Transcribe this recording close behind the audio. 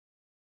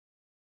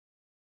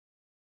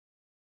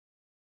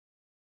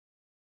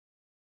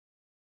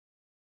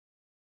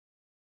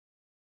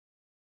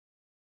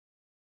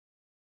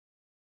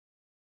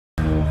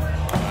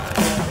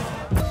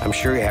I'm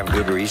sure you have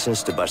good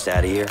reasons to bust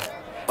out of here,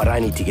 but I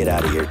need to get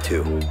out of here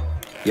too.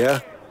 Yeah?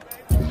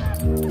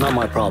 Not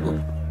my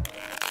problem.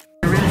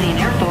 The Rusian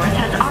Air Force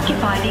has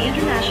occupied the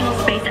International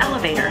Space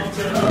Elevator.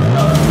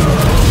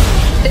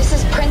 This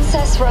is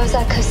Princess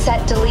Rosa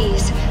Cosette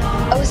DeLise.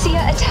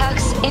 Osea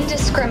attacks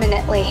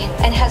indiscriminately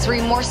and has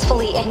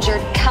remorsefully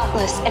injured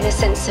countless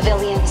innocent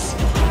civilians.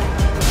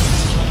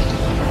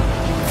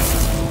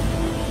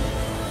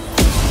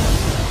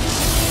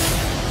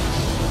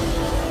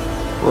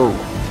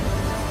 Whoa.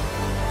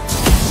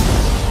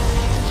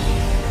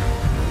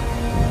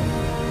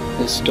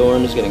 This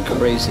storm is getting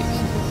crazy.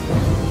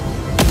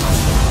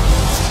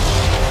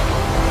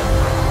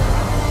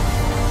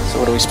 So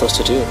what are we supposed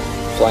to do?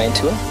 Fly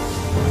into it?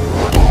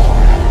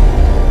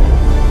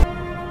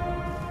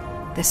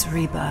 This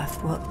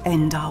rebirth will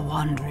end our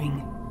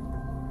wandering.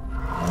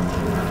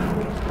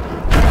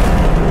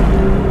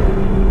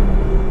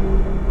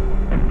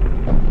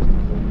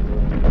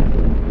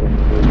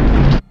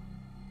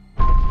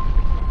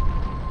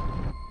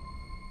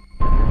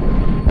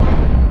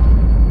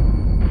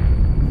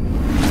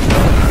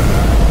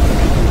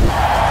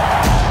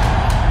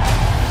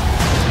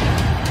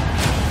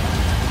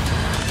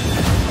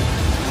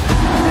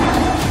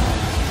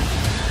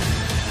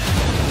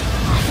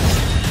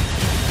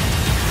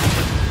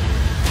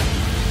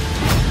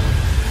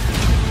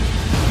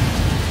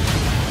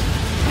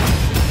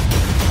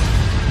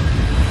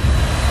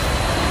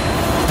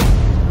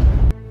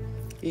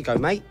 Here you go,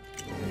 mate.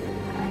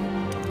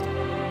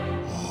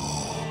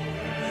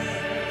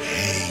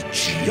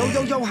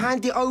 Yo,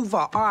 hand it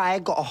over. I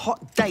got a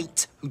hot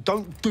date who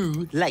don't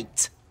do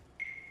late.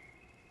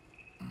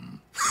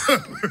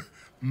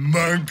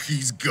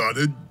 Monkey's got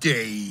a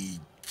date.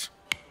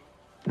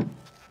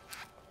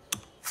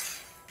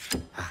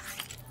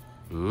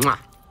 Mwah.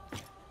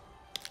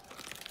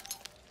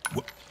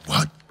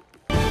 What?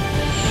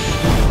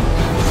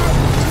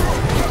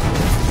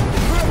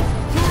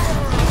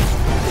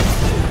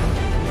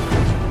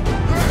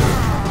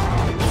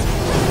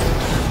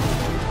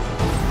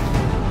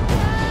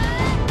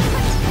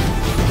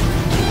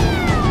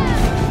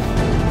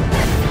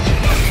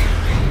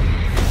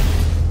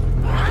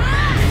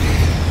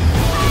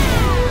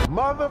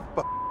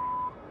 Motherfucker.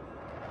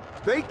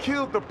 They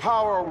killed the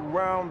power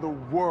around the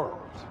world.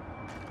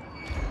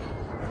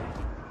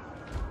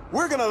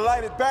 We're gonna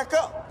light it back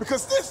up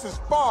because this is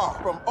far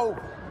from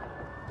over.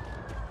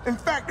 In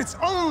fact, it's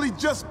only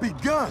just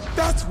begun.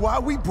 That's why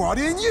we brought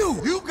in you.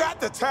 You got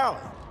the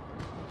talent.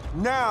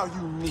 Now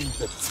you need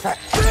the tech.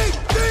 Big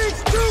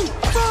things too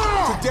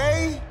far!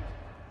 Today,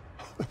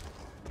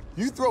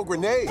 you throw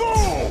grenades.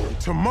 Boom!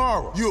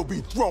 Tomorrow, you'll be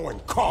throwing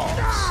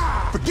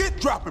cars. Forget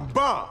dropping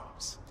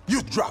bombs.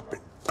 You're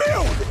dropping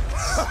buildings.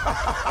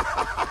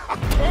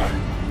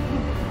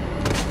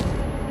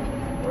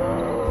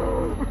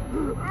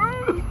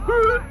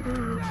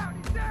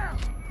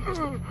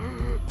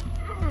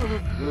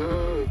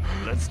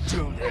 Let's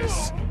do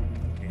this.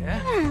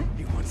 Yeah?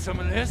 You want some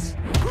of this?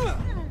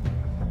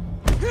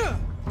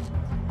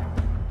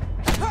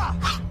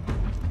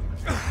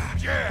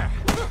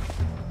 Yeah!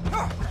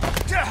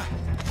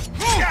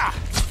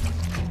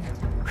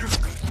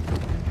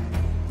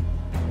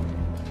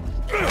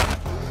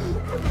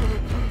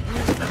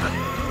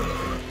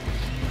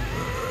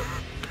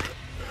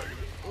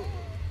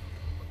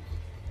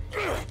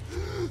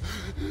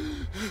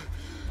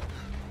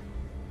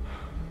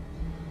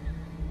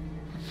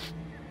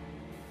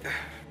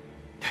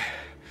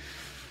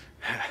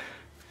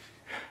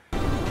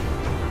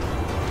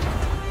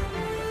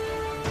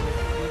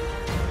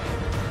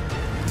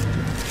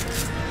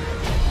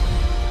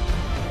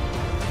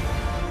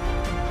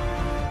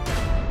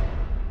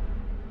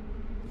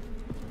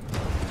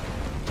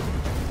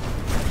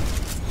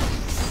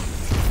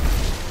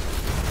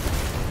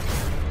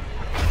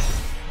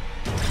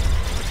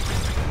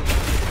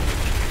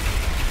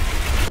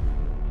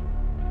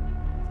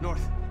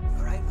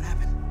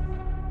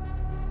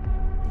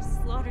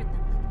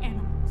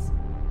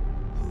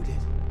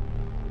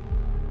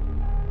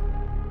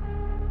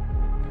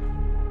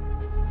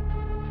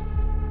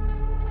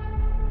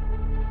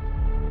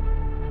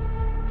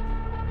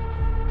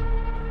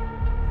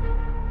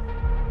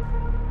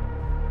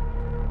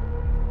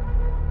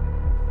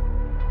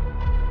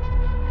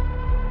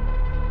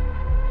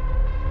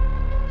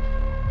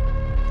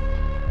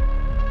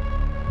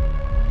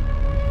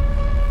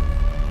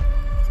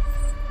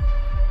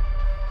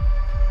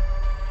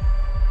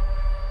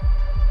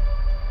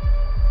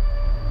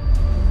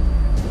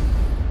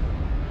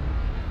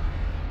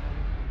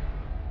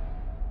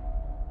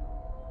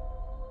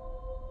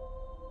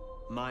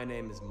 My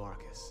name is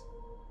Marcus.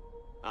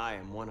 I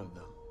am one of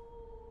them.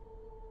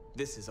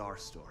 This is our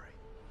story.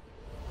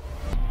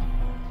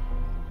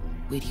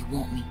 Where do you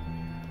want me?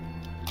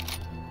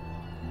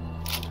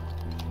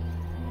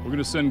 We're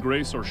gonna send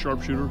Grace, our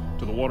sharpshooter,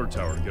 to the water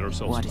tower to get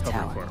ourselves Water some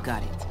cover tower, fire.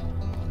 got it.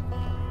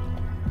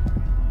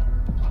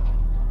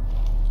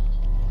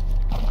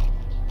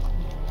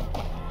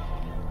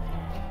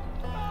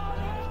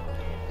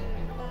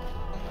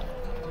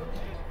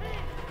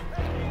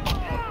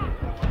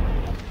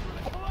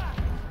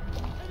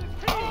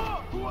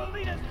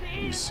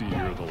 You see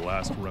here the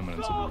last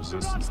remnants of the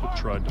resistance that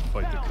tried to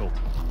fight the cult.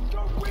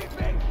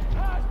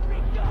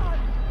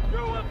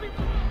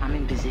 I'm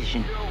in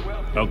position.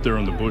 Out there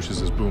in the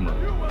bushes is Boomer.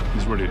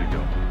 He's ready to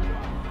go.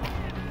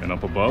 And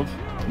up above,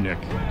 Nick.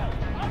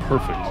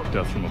 Perfect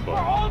death from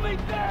above.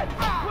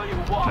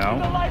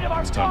 Now,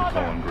 it's time to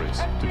call on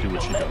Grace to do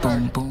what she does.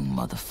 Boom, boom,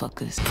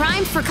 motherfuckers.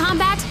 Primed for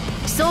combat,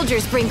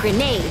 soldiers bring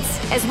grenades,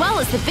 as well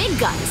as the big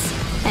guns.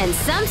 And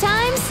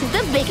sometimes,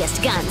 the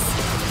biggest guns.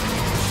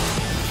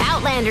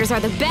 Outlanders are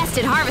the best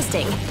at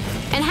harvesting,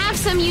 and have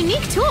some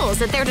unique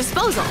tools at their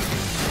disposal.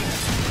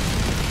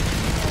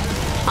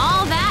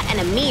 All that and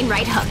a mean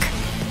right hook.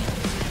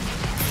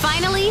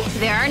 Finally,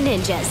 there are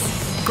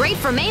ninjas. Great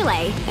for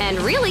melee, and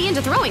really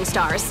into throwing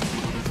stars.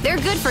 They're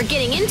good for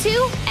getting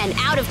into and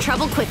out of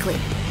trouble quickly.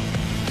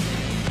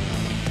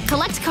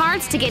 Collect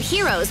cards to get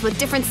heroes with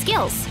different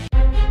skills.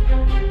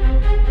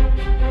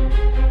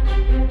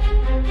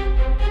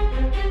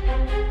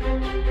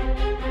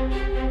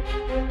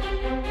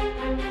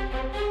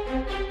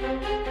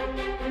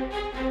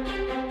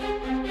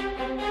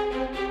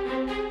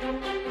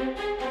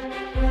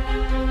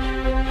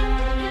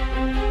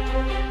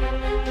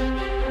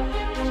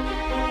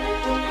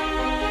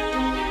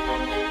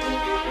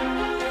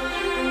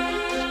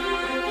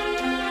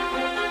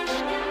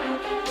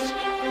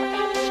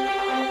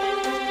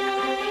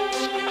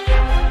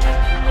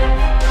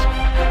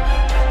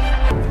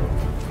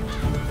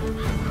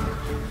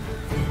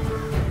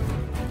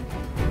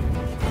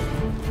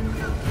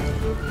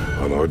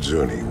 On our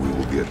journey, we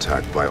will be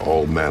attacked by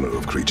all manner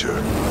of creature.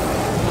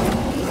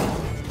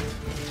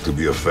 To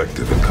be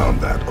effective in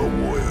combat, a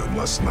warrior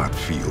must not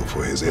feel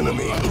for his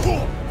enemy.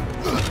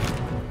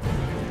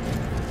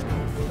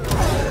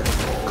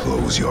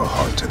 Close your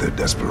heart to their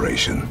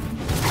desperation.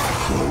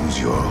 Close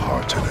your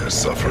heart to their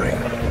suffering.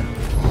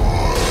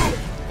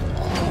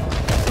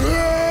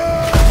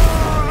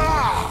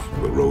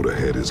 The road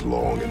ahead is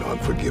long and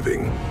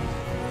unforgiving.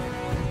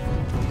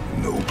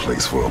 No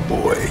place for a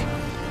boy.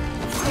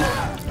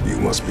 You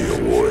must be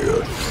a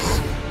warrior.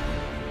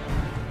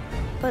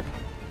 But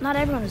not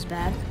everyone is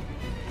bad.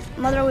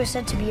 Mother always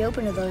said to be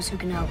open to those who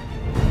can help.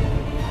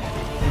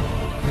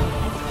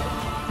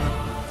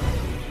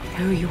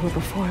 Who you were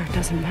before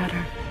doesn't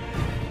matter.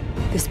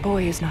 This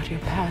boy is not your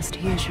past,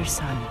 he is your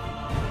son.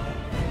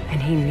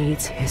 And he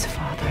needs his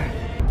father.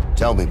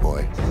 Tell me,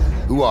 boy,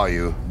 who are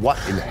you? What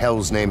in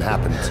hell's name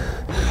happened?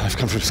 I've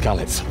come from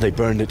Skalitz. They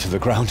burned it to the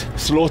ground,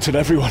 slaughtered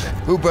everyone.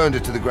 Who burned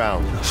it to the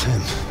ground? That's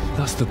him.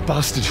 That's the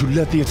bastard who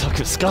led the attack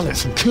at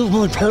Skalitz and killed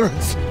my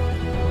parents.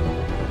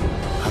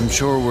 I'm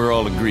sure we're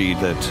all agreed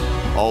that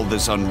all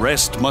this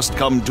unrest must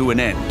come to an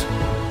end.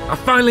 I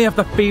finally have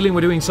the feeling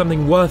we're doing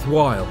something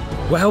worthwhile.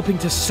 We're helping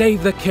to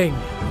save the king.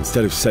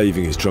 Instead of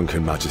saving his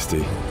drunken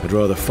majesty, I'd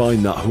rather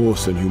find that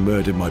whoreson who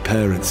murdered my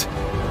parents,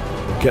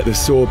 get the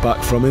sword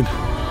back from him,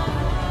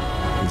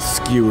 and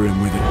skewer him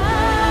with it.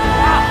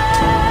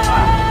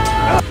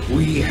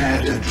 We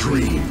had a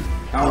dream.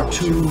 Our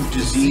two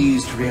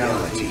diseased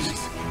realities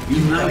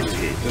united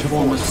to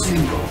form a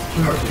single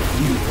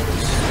perfect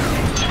universe.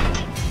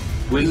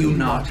 Will you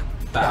not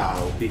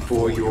bow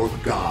before your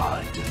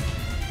god?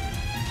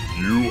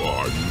 You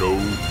are no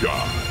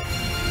god.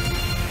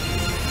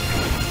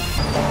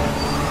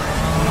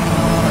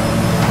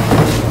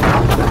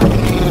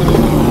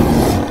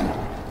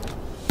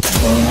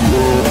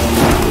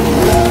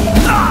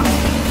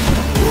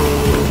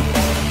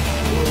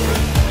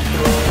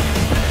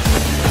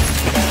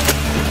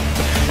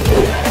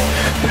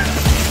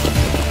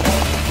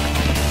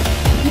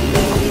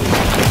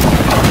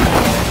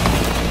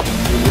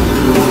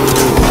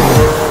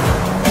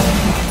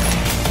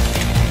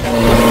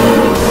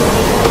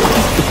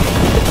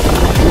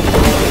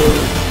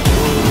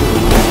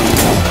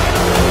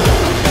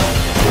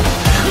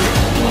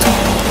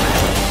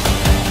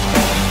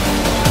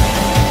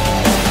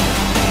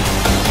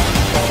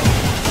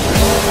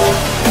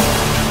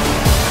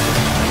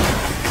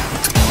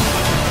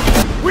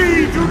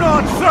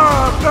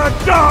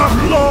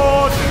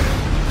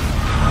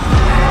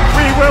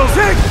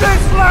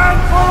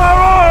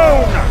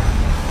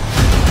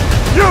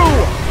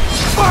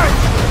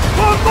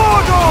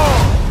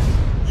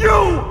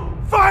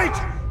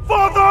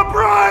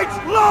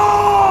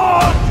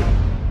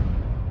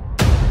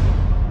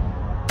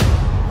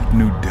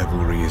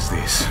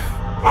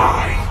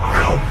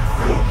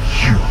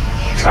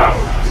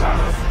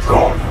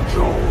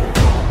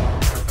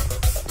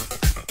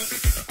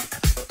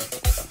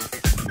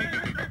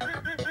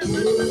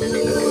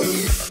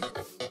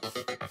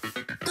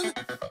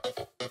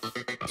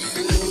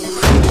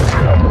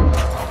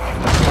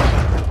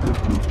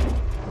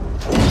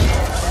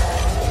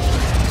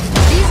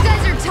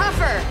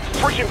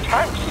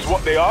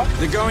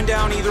 They're going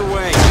down either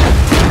way.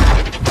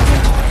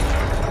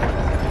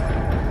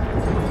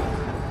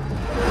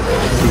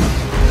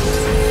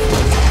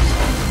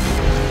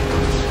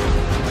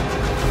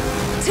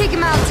 Take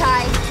him out,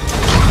 Ty.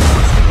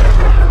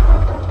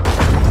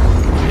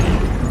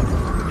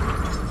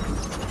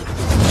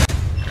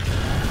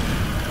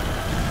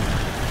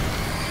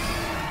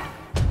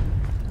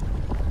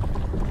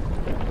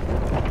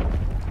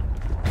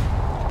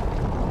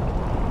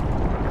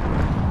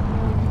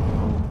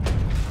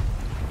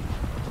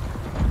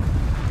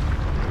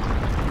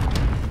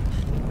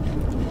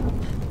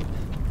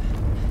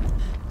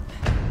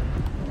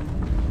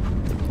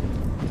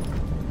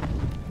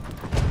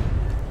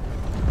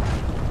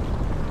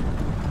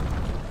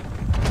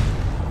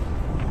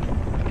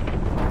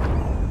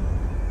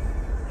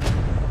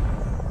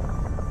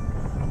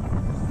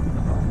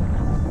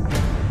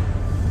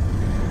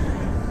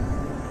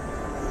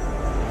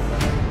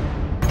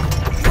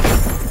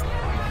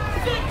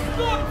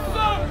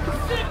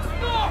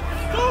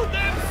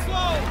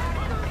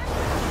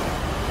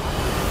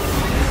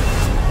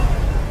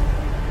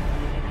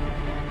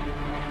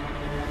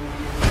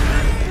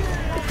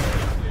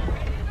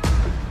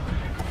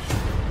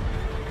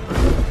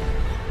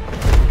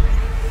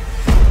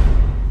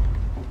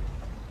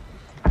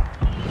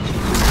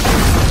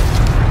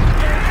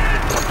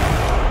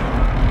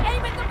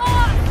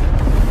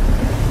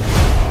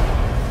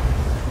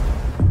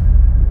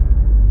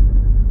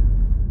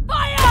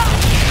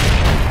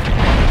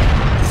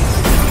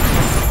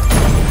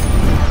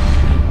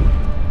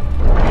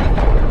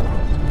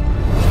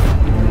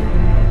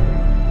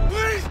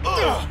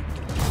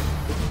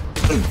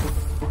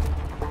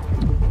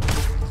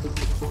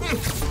 Hey,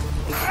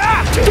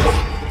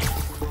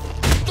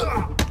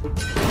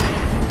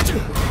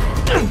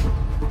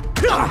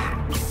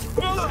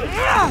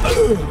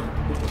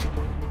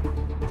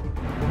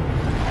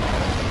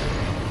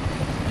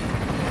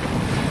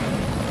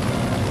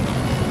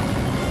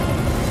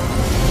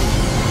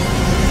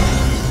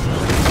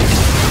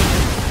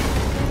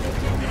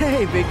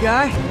 big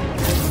guy.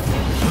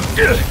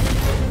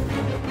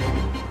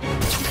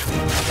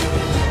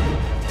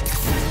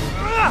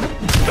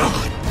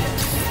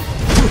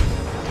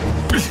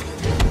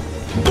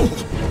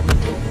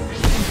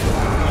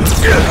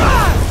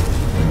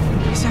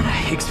 Is that a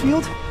Higgs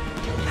field?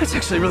 That's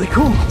actually really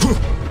cool.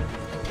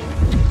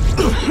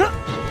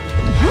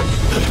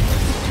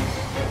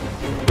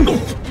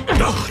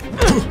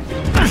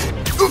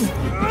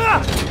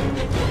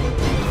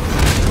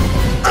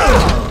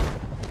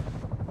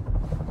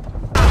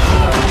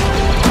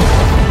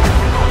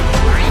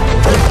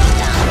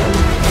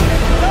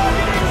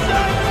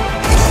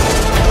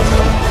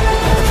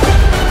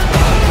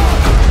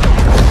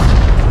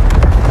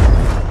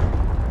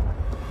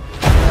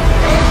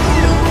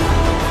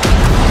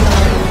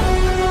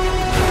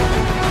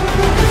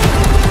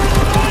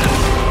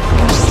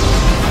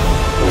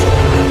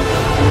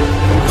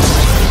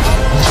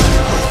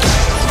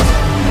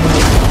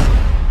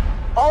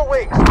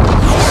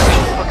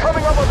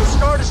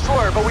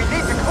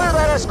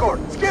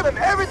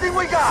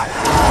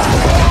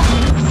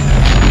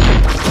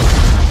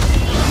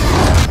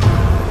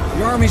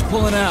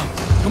 Pulling out.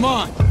 Come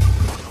on.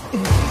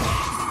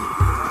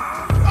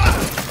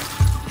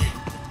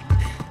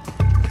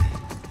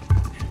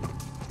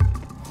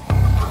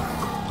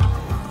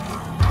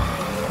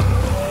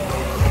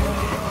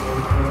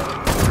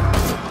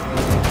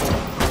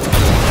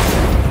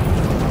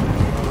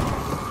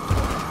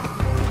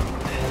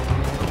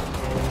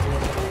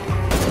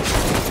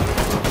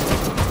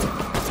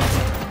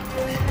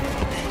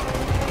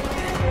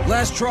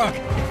 Last truck.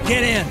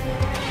 Get in.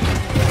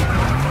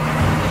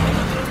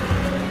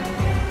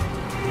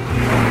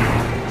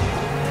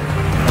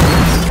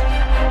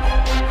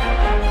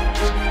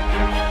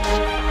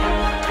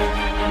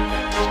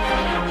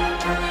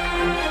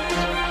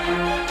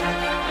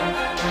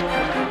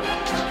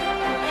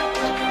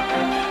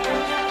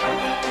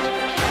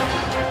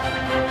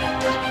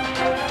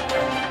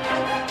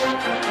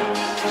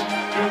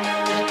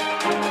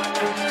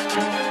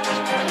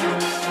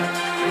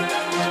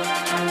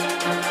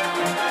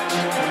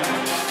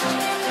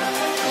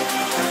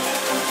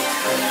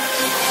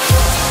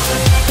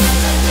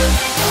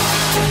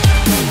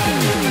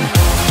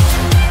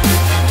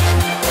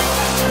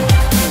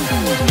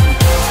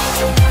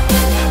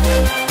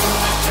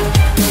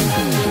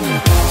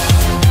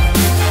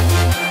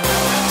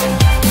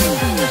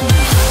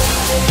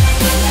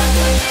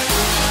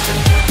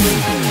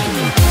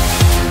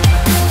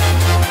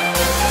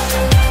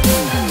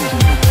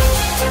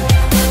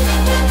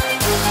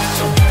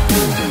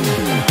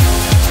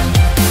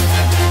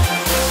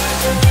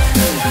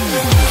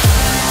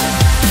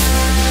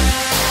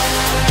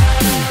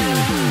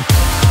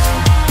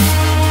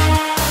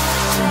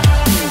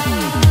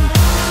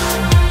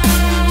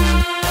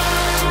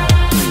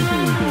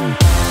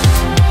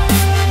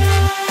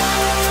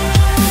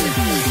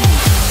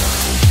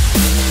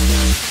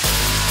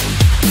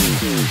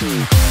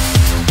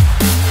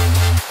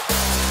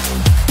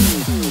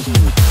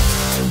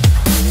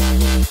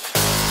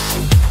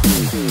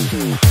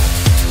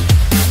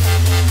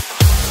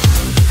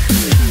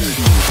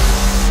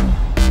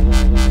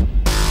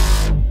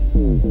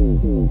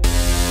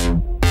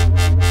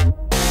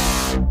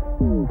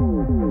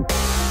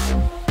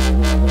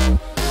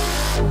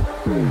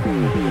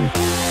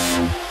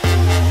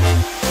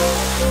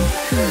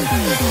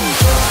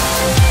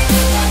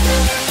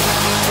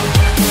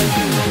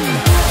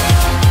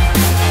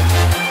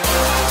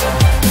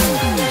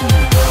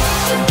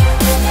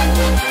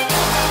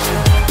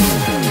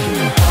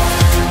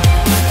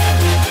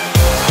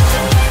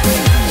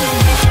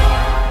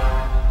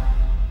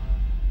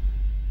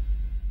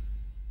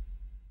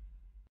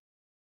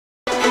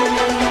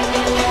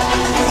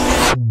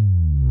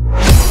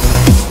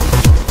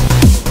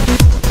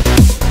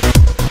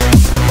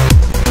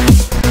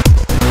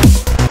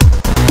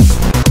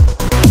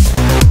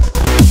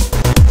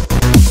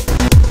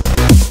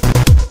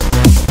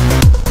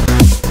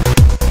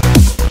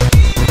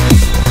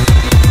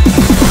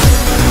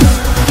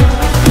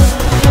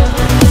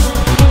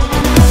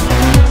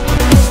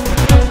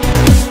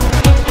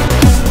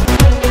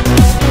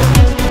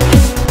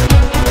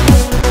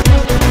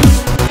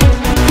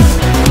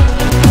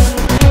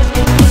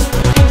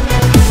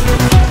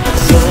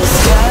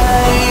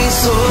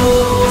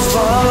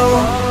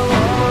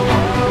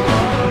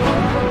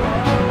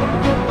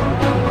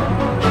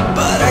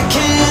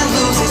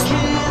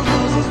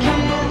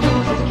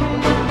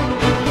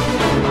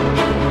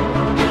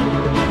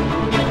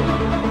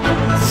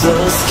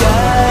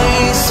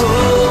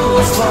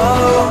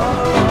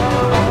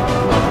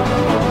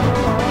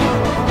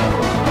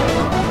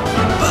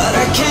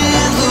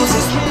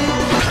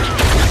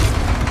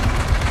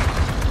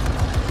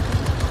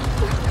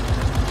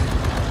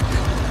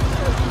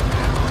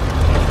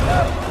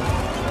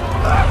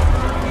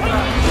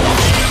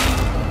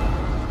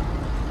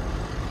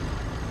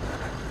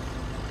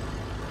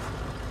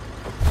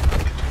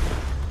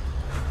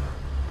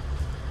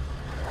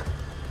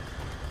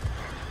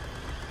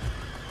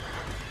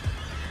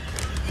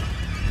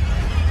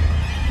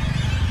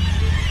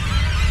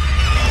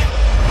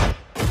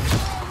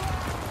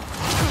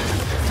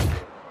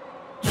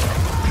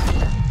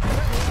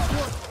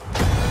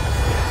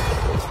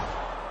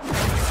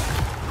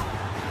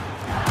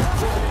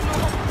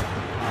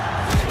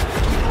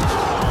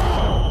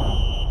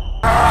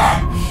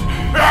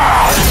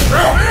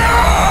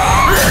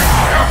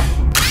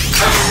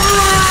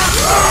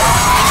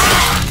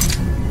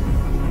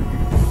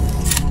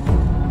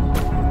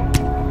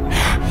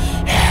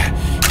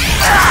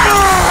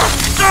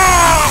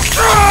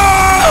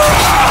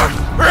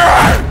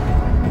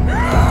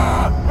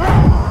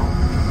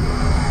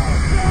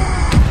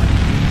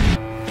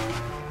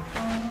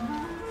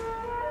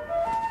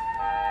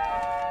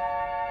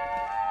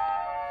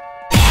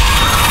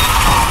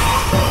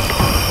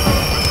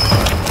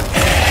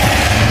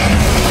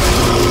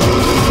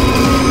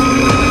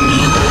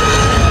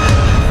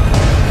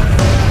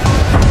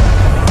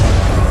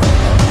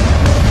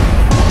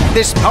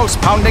 This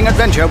mouse-pounding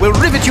adventure will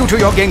rivet you to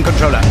your game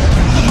controller.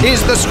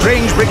 Is the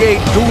strange brigade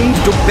doomed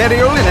to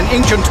burial in an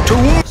ancient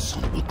tomb? The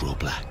sun will grow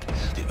black.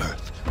 The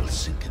earth will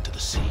sink into the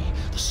sea.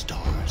 The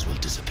stars will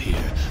disappear.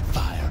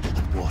 Fire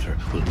and water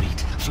will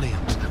meet.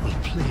 Flames will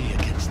play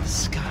against the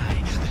sky.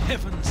 The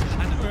heavens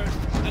and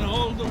earth and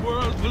all the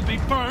world will be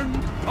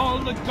burned. All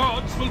the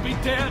gods will be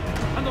dead.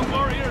 And the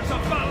warriors of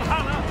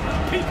Valhalla,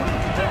 the people